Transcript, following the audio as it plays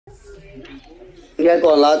Yeah,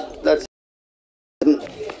 go on, lad. That's...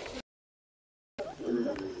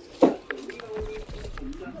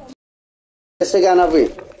 This again, have we?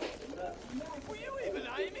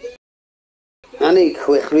 I need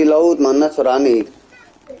quick reload, man. That's what I need.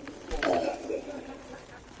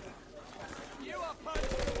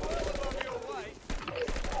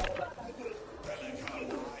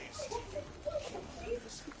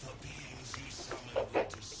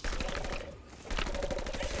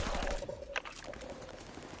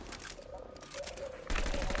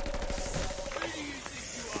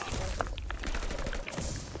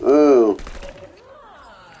 Oh.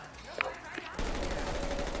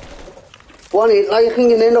 One eat like you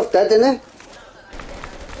can end up dead, innit?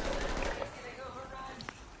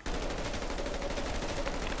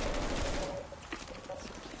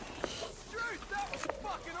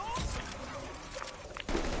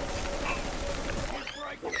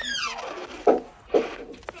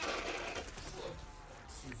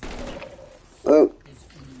 Oh.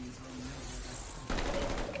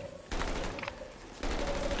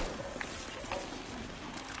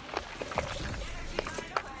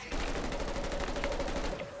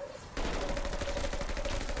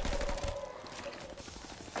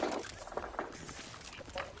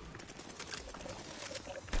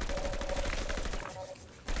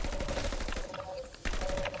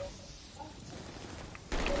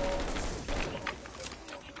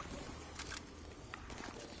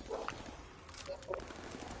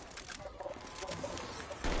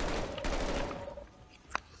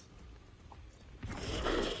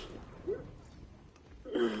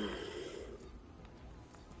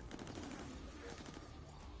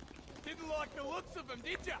 Didn't like the looks of them,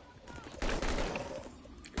 did ya?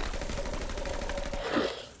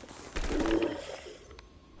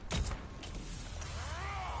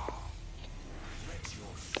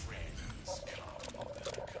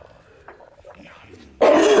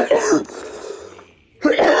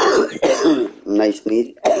 Nice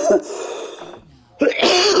need.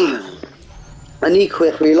 I need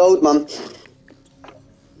quick reload, man.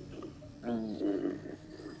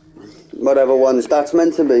 Whatever ones that's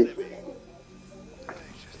meant to be.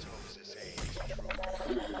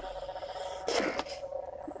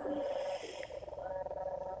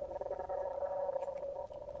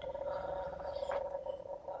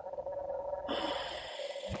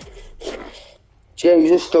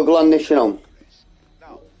 James is struggling this, you know.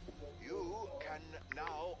 Now, you can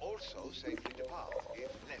now also safely depart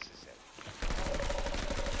if necessary.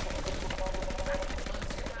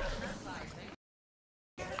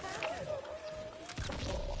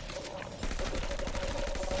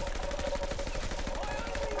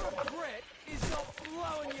 Regret is not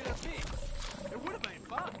blowing you to bits. It would have been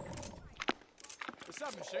fun. The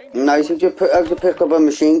submachine gun. Nice, have you picked up a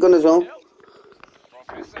machine gun as well?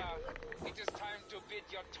 Professor, it is time to bid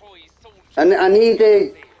your toy soldier. And I need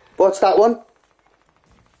a... What's that one?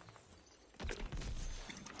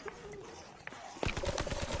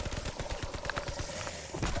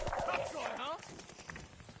 Topside, huh?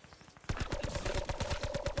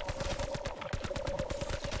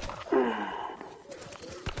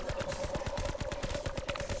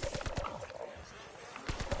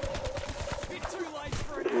 Bit too late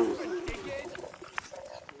for an aspen, dickhead.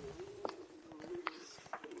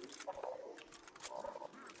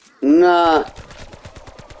 Nah.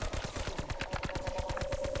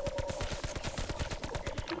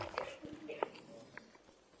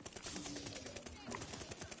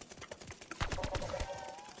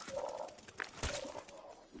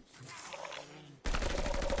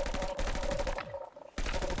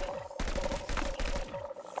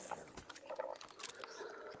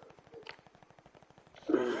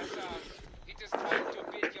 It is time to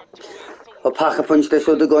bid your toy soldier. I'll pack a punch this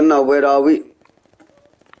other gun now. Where are we?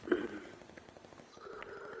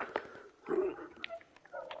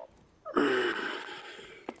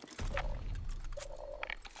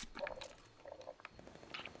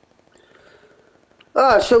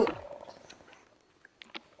 Ah, so...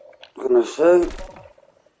 Gonna say...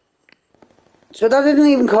 So that didn't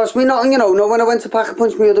even cost me nothing, you know, no, when I went to pack a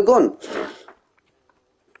punch my other gun.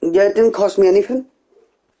 Yeah, it didn't cost me anything.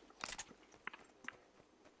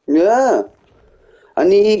 Yeah. I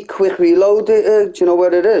need quick reload, do you know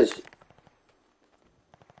where it is?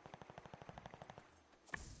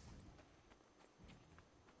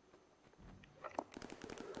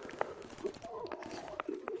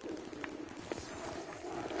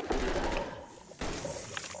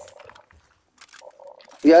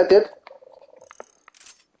 Yeah, I did.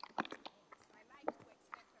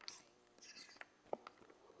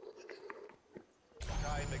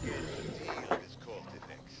 Time again to deal with court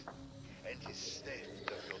effects and his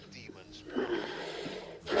theft of your demon spawn.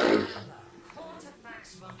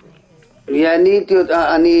 Yeah, I need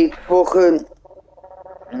I need fucking.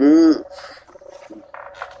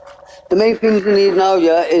 The main things I need now,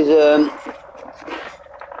 yeah, is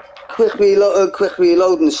quick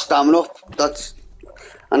reload and stamina. That's,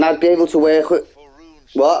 and I'd be able to work with For rune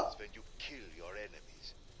what? stones when you kill your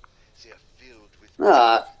enemies. They're filled with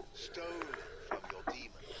Ah, stolen from your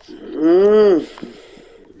demons.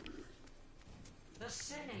 The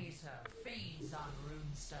Senator feeds on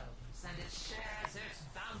runestones, and it shares its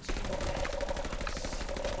bounty with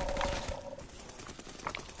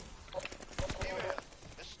Beware,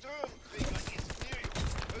 a storm figure is near you.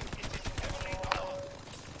 It is heavily armed.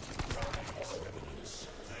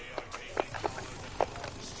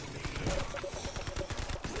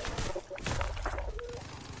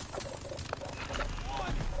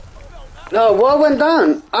 no, what went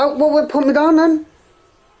down? What would put me down then?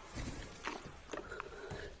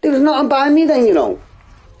 There was nothing by me then, you know.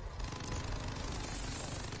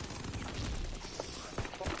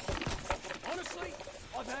 Honestly,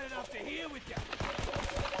 I've had enough to hear with you.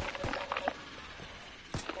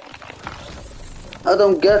 I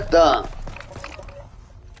don't get that.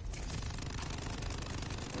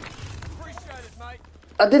 Appreciate it, mate.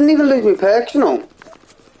 I didn't even lose my perks, you know. That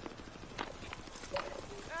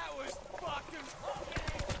was fucking...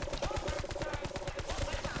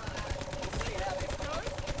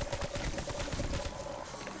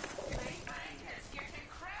 it's getting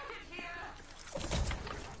crowded here.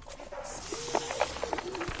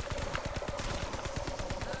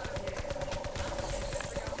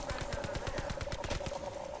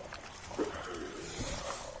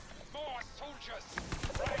 More soldiers!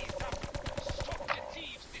 Rise up! Stop the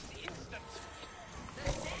thieves this instant! The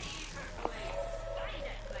Senator blade. Find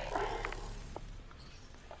it, later.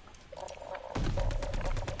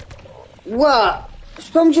 What?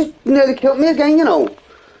 Some just nearly killed me again, you know.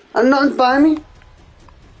 And nothing's by me. Yeah,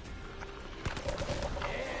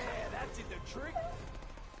 that did the trick.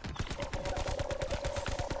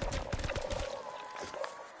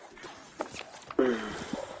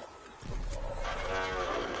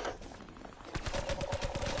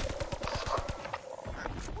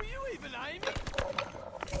 Were you even aiming?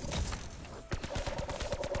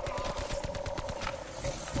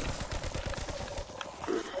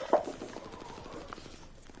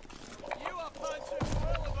 You are punching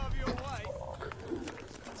well above your weight.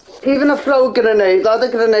 Even a throw grenade,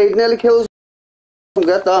 that grenade nearly kills me. Don't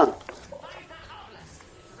get that. Find the obelisk.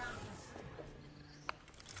 Around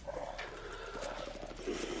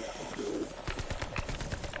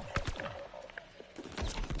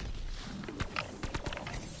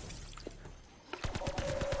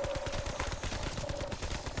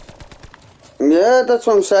us. Yeah, that's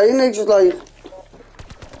what I'm saying. It's just like,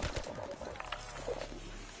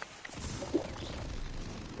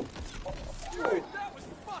 Dude, that was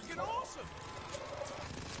fucking awesome.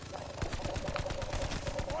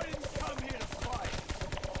 I didn't come here to fight.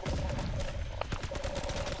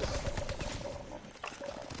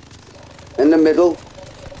 in the middle.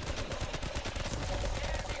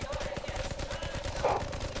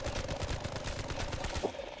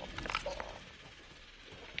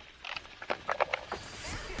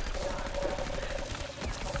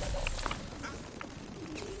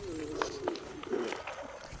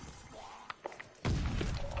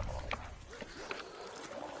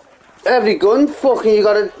 Every gun, fucking, you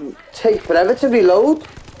gotta take forever to reload.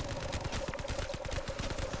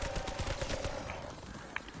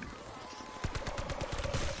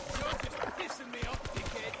 You're just pissing me off,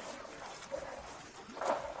 dickhead.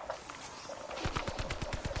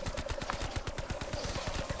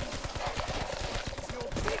 Your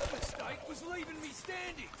big mistake was leaving me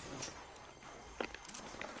standing.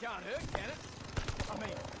 Can't hurt, can it? I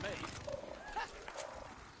mean, me.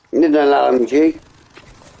 You need an LMG. You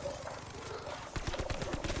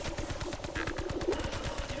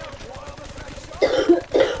know why I'm a fat shot?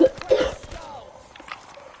 Crack skull.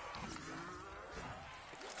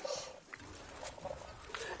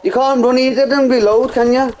 You can't run either and reload,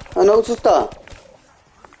 can you? I noticed that.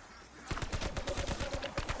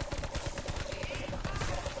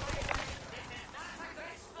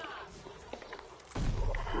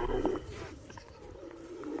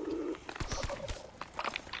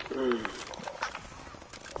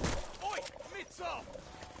 Oi, mitts off.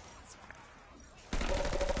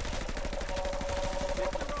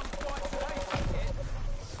 Picked the wrong fight today, dickhead.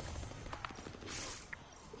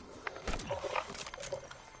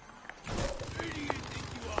 Who do you think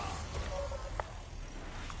you are?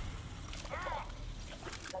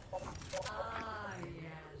 Ah,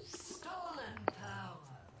 yes. Stolen power.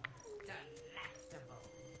 Delectable.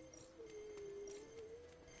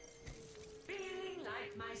 Feeling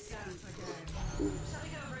like my myself again. Shall we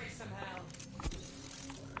go raise some hell?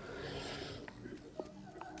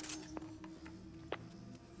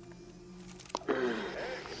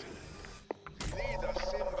 Excellent. We need a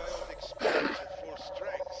symbiotic spirit at full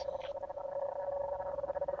strength.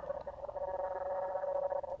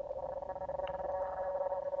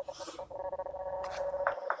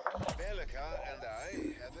 Belika and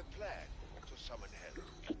I have a plan to summon help.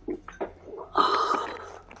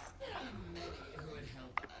 There are many who would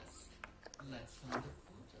help us. Let's find a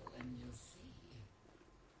portal and you'll see.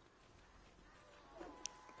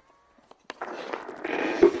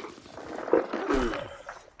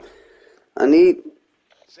 I need...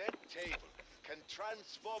 That table can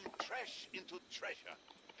transform trash into treasure.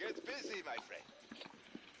 Get busy, my friend.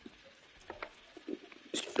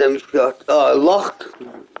 Them got... Oh, locked.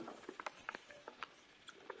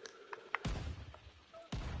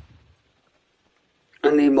 I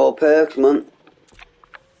need more perks, man.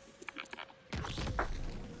 I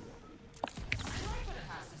like what it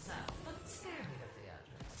has to sell, but scare me with the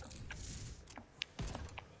address.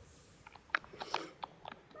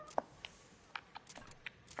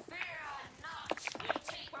 Fear not! We'll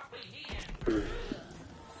take what we need.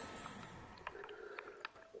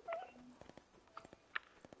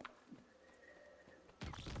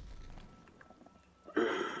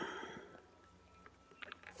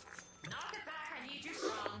 Knock it back, I need you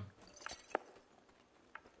strong.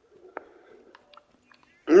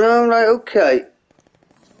 No, right, okay.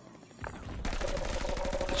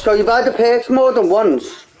 So you've had the perks more than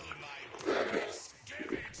once?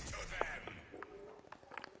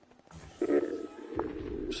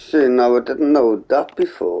 See, no, I didn't know that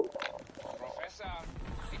before. Professor,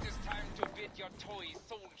 it is time to bid your toy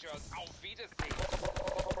soldiers auf Wiedersehen.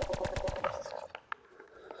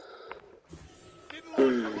 Didn't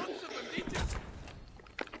lose a bunch of them, did you?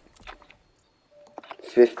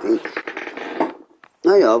 50.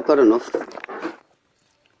 Oh yeah, I've got enough. Professor,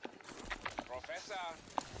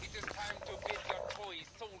 it is time to bid your toy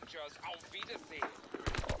soldiers auf Wiedersehen.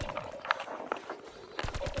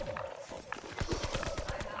 I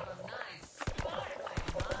have a nice,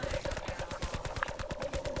 sparkling mind available.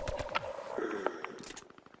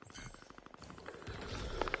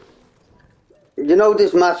 You know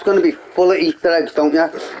this map's going to be full of Easter eggs, don't you?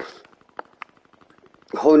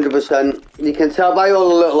 100%. You can tell by all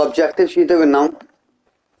the little objectives you're doing now.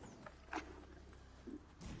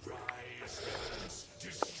 Rise, villains.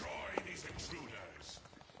 Destroy these intruders.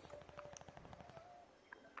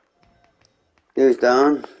 He's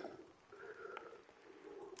down.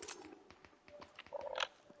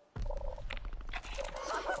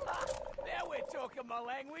 Now we're talking my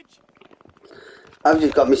language. I've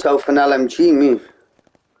just got myself an LMG, me.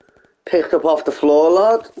 Picked up off the floor,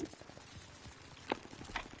 lad. Go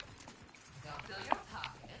fill your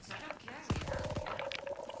pockets. I don't care if you have.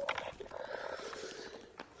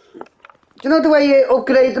 Do you know the way you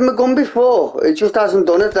upgraded my gun before? It just hasn't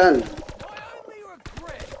done it then. My only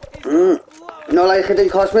regret is Mm. not blowing You know, like it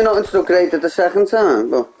didn't cost me nothing to upgrade it the second time,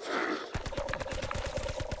 but...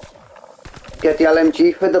 Get the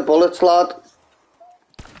LMG for the bullets, lad.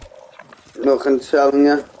 Nothing telling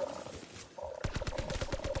you.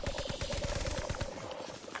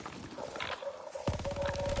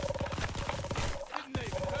 didn't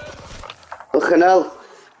even hurt. Fucking hell.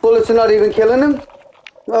 Bullets are not even killing him.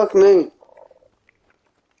 Fuck me.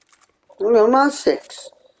 Only on my 6.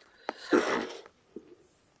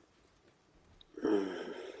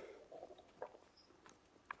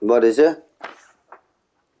 What is it?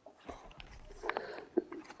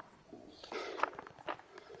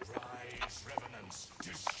 Rise, revenants.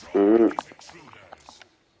 Destroy these intruders.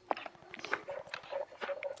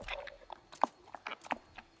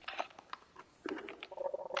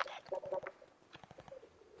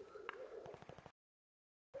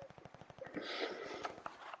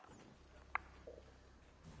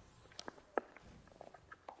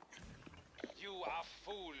 You are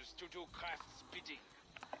fools to do Kraft's bidding.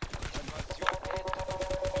 But once you bid, you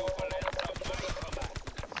will answer my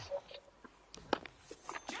commands.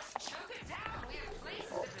 Just choke it down. We have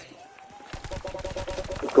places to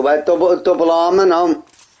be. Go ahead, double armor now.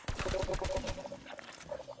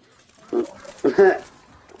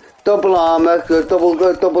 Double armor, double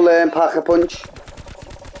pack a punch. Told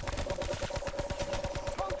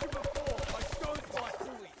you before, I don't like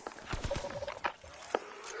bullies.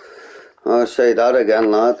 I'll say that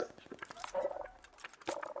again, lad.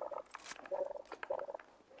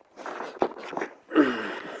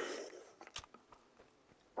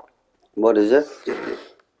 What is it? The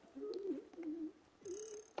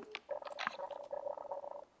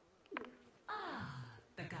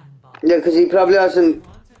gun box. Yeah, because he probably hasn't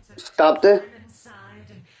Stabbed it. Inside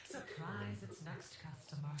and surprise its next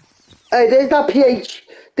customer. Hey, there's that PH.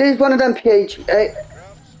 There's one of them PH. Hey.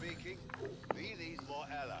 Craft speaking. We need more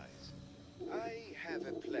allies. I have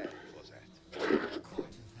a plan for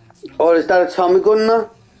that. Or is that a Tommy gun now?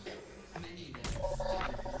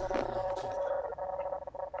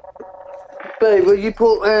 Babe, will you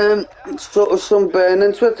put sort of some burn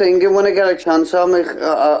into a thing, and when I get a chance,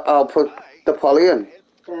 I'll put the poly in.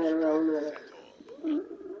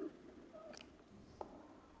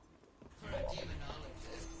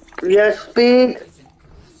 Yes, speed.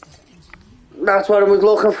 That's what I was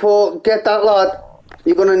looking for. Get that, lad.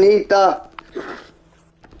 You're gonna need that.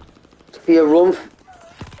 For your run.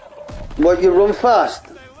 What, you run fast?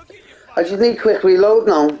 I just need quick reload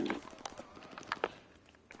now.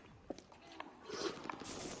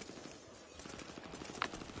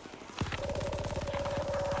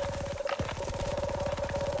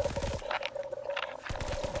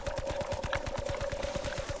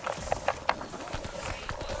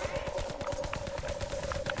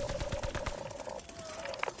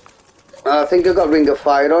 I think I got Ring of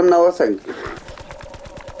Fire on now, I think.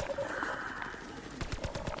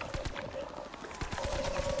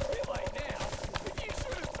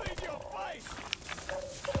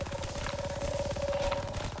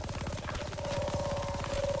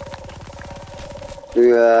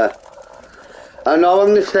 Yeah. I know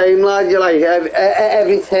I'm the same, lad. You're like,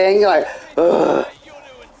 everything, you're like, ugh.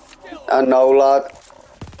 I know, lad.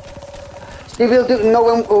 See, we'll do, know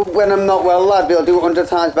when I'm not well, lad, we'll do it 100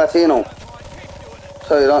 times better, you know.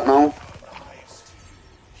 So you don't know.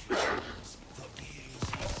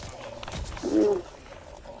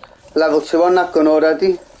 Level 2 on that gun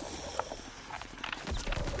already.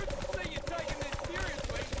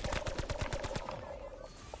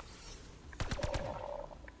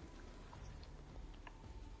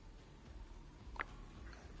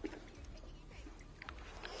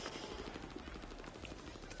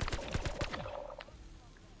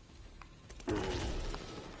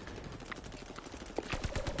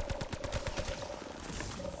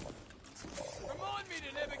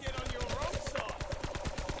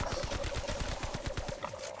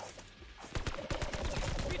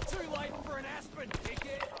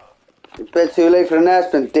 Bit too late for an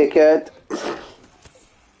Aspen, dickhead.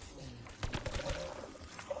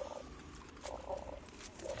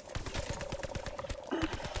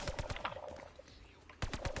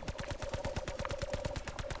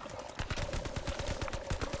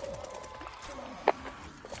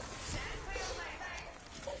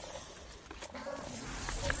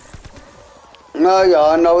 No,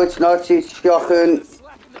 yeah, no, it's not. It's shocking.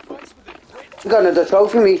 You got another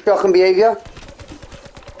trophy for me, shocking behaviour.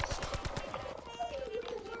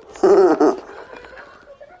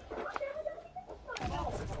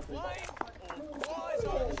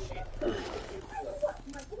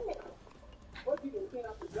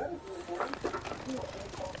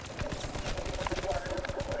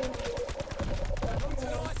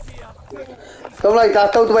 Don't like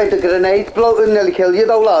that though, the way the grenade blow and nearly kill you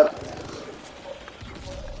though, lad.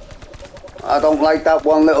 I don't like that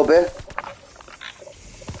one little bit.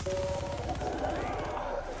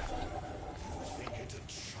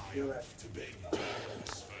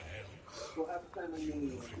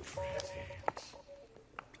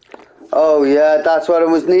 Oh yeah, that's what I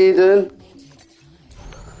was needing.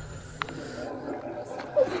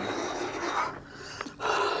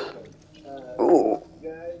 Oh.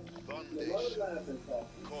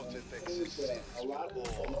 Cortex's sins will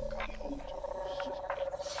all come home to roost.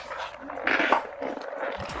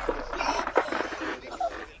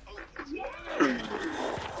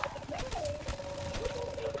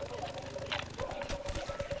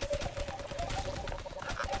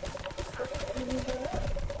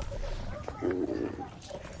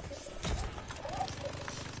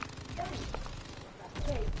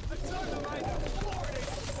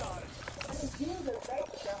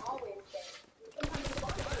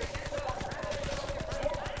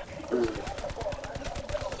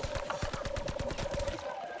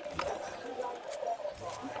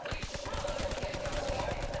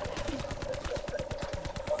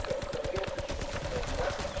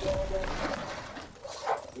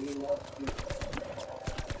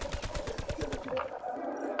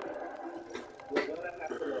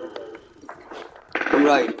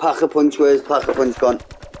 Right, Pack-a-Punch, where's Pack-a-Punch gone?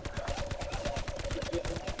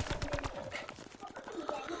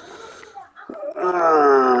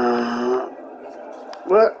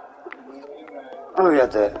 What? Oh yeah,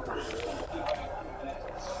 there.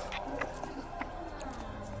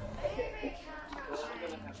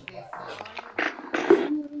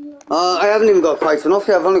 I haven't even got quite enough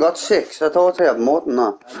yet. I've only got 6. I thought I had more than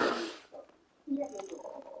that.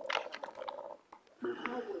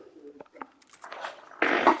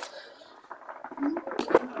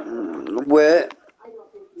 Where?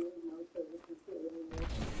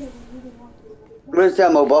 Where's the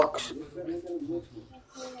ammo box? 9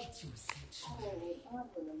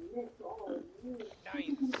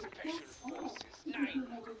 special forces. 9. I will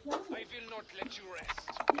not let you rest.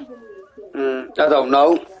 I don't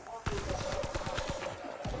know.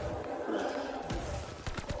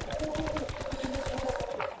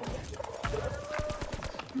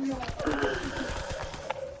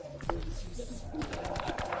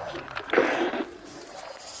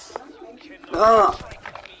 Strike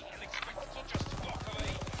at me and expect to just walk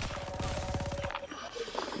away.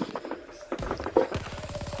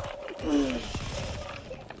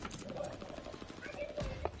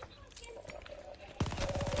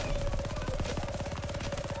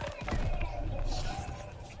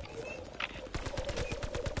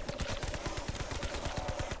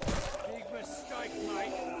 Big mistake,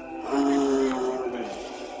 mate.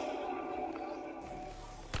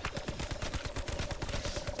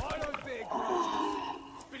 I don't bear grudges.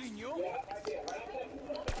 Spitting your... I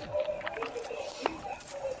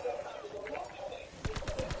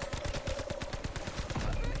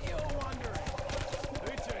bet you're wondering who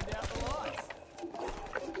turned out the lights.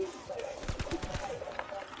 You are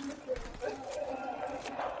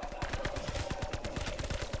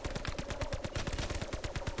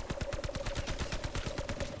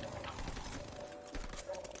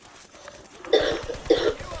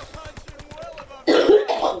punching well above your weight.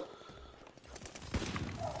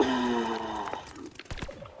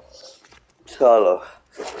 Solo.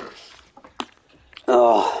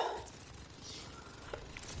 Oh.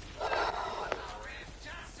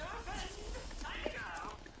 Just opened. Time to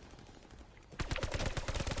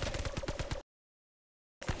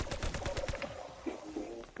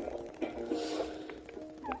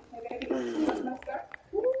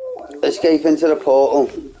go. Escape into the portal.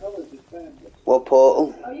 What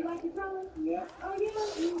portal?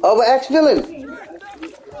 Oh, we're ex-villain. Dude, that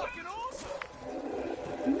was fucking awesome.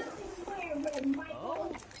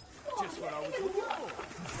 Oh, just what I was looking for.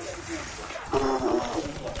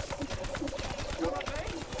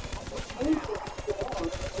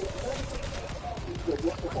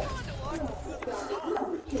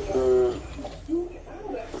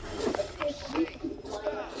 Fantastic.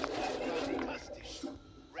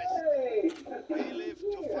 Rest. We live to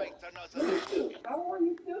fight another day.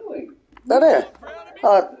 That it?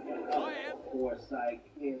 Proud of me? Oh, I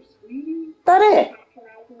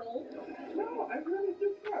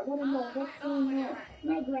am.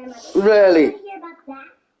 that it? Really?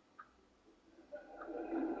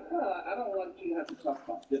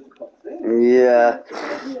 Yeah.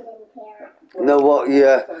 You know what?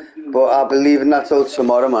 Yeah. But I'll be leaving that till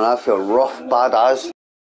tomorrow, man. I feel rough, bad as.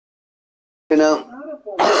 You know?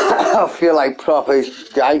 I feel like proper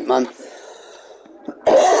shite, man.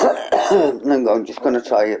 I'm just gonna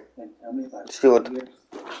try it. See what.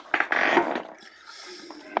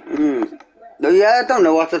 Yeah, I don't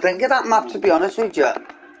know what to think of that map, to be honest with you. I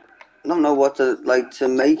don't know what to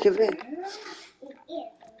make of it.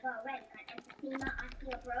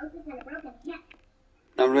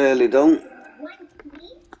 I really don't.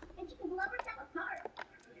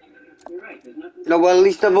 No, well, at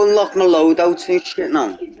least I've unlocked my loadouts and shit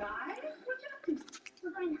now.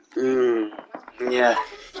 Yeah.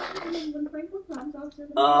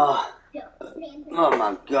 Oh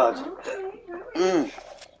my god.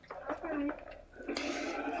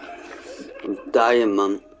 I'm dying,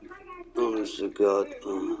 man. Honest to God.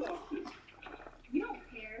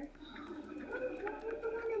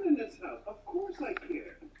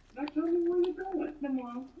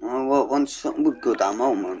 I want something with good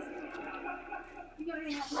ammo, man. Clear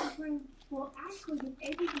the blockades so we can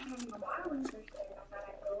fix the tank on list.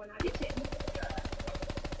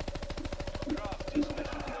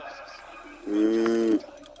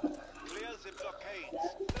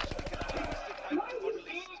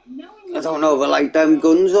 I don't know if I like them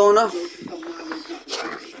guns or not.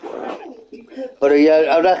 But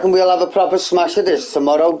yeah, I reckon we'll have a proper smash at this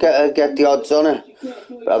tomorrow. Get the odds on it.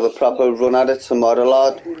 We'll have a proper run at it tomorrow,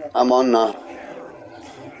 lad. I'm on that.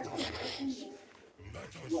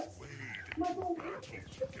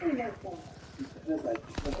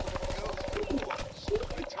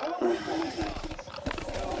 Return to the stars.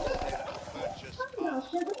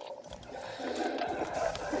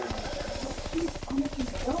 Use them to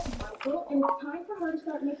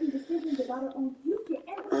purchase power.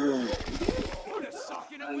 Put a sock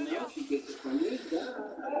in it, will ya?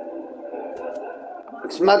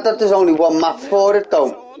 It's mad that there's only one map for it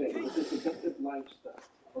though.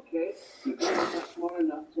 Okay, you guys are not smart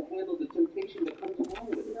enough to handle the temptation that comes along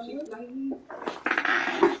with it. She's naive.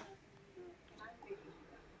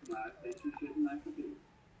 I think you shouldn't like to be.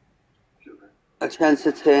 Sugar. A chance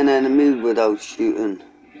to turn enemy without shooting.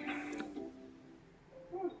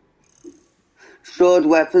 Stored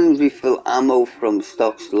weapons refill ammo from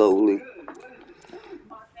stock slowly.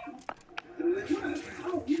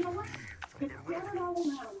 Oh, you know what? Just spread it all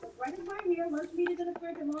around. The bread is right here. Lunch meat is in the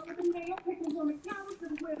fridge along with the mayo, pickles on the couch.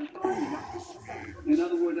 This is where the store is. In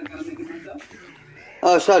other words, I gotta make it myself.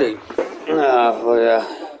 Oh, sorry. Oh, yeah.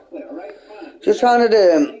 Just trying to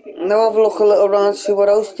now have a look a little around, see what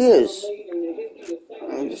else there is.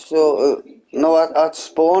 I'm just sort of, no, at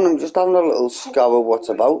spawn, I'm just having a little scour what's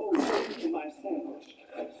about.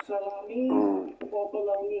 Salami or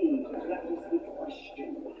bologna? That is the question.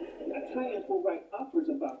 Italians will write operas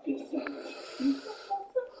about this sandwich.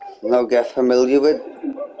 Now get familiar with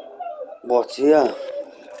what's here.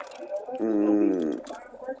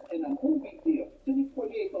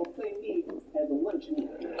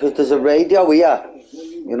 Because there's a radio here.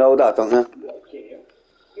 You know that, don't you?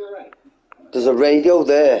 There's a radio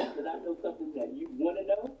there.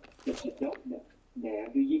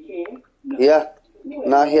 Yeah.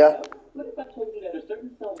 Not here. What if I told you that a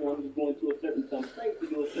certain someone is going to a certain some place to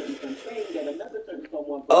do a certain something that another certain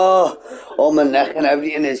someone... Oh, my neck and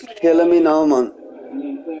everything is killing me now, man.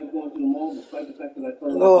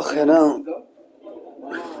 Oh, hell.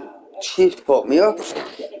 She's put me up.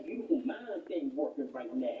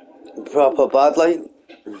 Proper bad, like.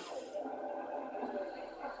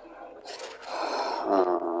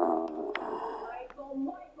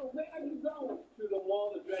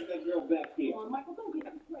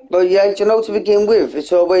 But yeah, do you know, to begin with,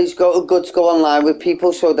 it's always good to go online with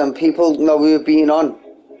people so then people know we're being on.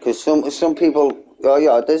 Because some people, oh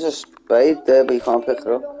yeah, there's a spade there, but you can't pick it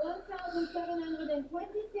up.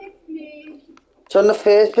 So on the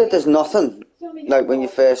first bit, there's nothing. Like when you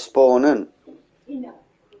first spawn in.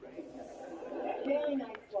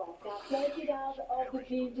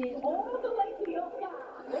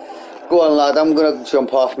 Go on, lad, I'm gonna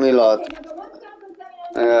jump off me, lad.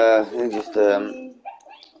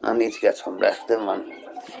 I need to get some rest in, man.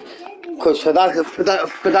 Because for that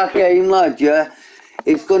game, lad, yeah,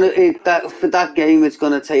 for that game, it's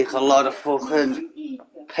gonna take a lot of fucking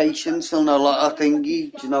patience and a lot of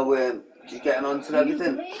thingy, you know, just getting onto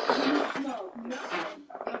everything.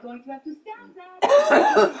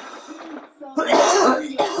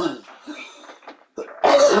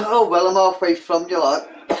 Oh, well, I'm halfway from you, lad.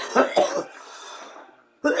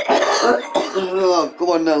 Oh,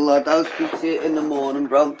 go on then, lad. I'll speak to you in the morning,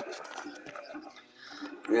 bro.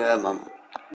 Yeah, man.